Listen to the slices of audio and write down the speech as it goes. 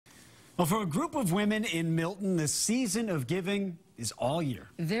Well, for a group of women in Milton, the season of giving is all year.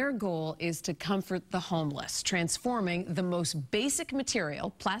 Their goal is to comfort the homeless, transforming the most basic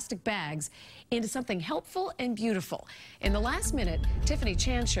material, plastic bags, into something helpful and beautiful. In the last minute, Tiffany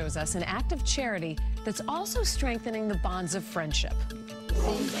Chan shows us an act of charity that's also strengthening the bonds of friendship.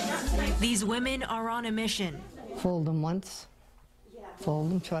 These women are on a mission. Fold them once,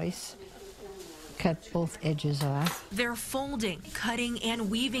 fold them twice, cut both edges off. They're folding, cutting, and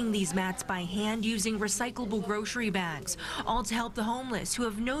weaving these mats by hand using recyclable grocery bags, all to help the homeless who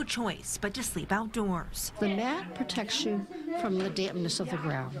have no choice but to sleep outdoors. The mat protects you from the dampness of the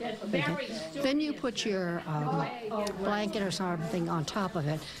ground. Okay? Then you put your blanket or something on top of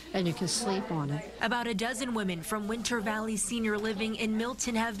it, and you can sleep on it. About a dozen women from Winter Valley Senior Living in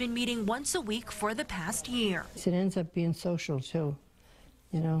Milton have been meeting once a week for the past year. It ends up being social, too.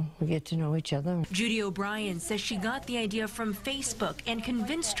 You know, we get to know each other. Judy O'Brien says she got the idea from Facebook and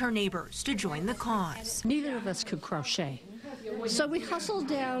convinced her neighbors to join the cause. Neither of us could crochet. So we hustled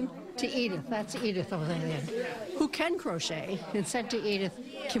down to Edith, that's Edith over there, who can crochet, and said to Edith,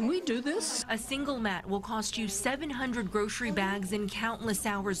 can we do this? A single mat will cost you 700 grocery bags and countless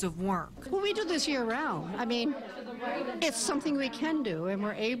hours of work. Well, we do this year-round. I mean, it's something we can do, and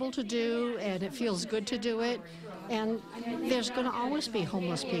we're able to do, and it feels good to do it. And there's going to always be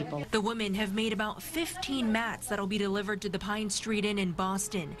homeless people. The women have made about 15 mats that'll be delivered to the Pine Street Inn in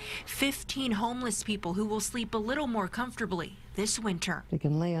Boston. 15 homeless people who will sleep a little more comfortably this winter. They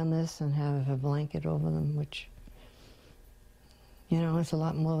can lay on this and have a blanket over them, which, you know, it's a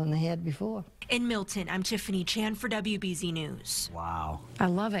lot more than they had before. In Milton, I'm Tiffany Chan for WBZ News. Wow. I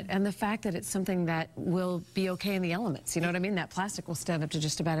love it. And the fact that it's something that will be okay in the elements. You know what I mean? That plastic will stand up to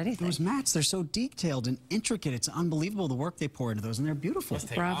just about anything. Those mats, they're so detailed and intricate. It's unbelievable the work they pour into those, and they're beautiful.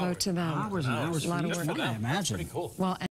 Bravo to them. Hours and hours. A lot of work. I imagine. That's pretty cool. Well,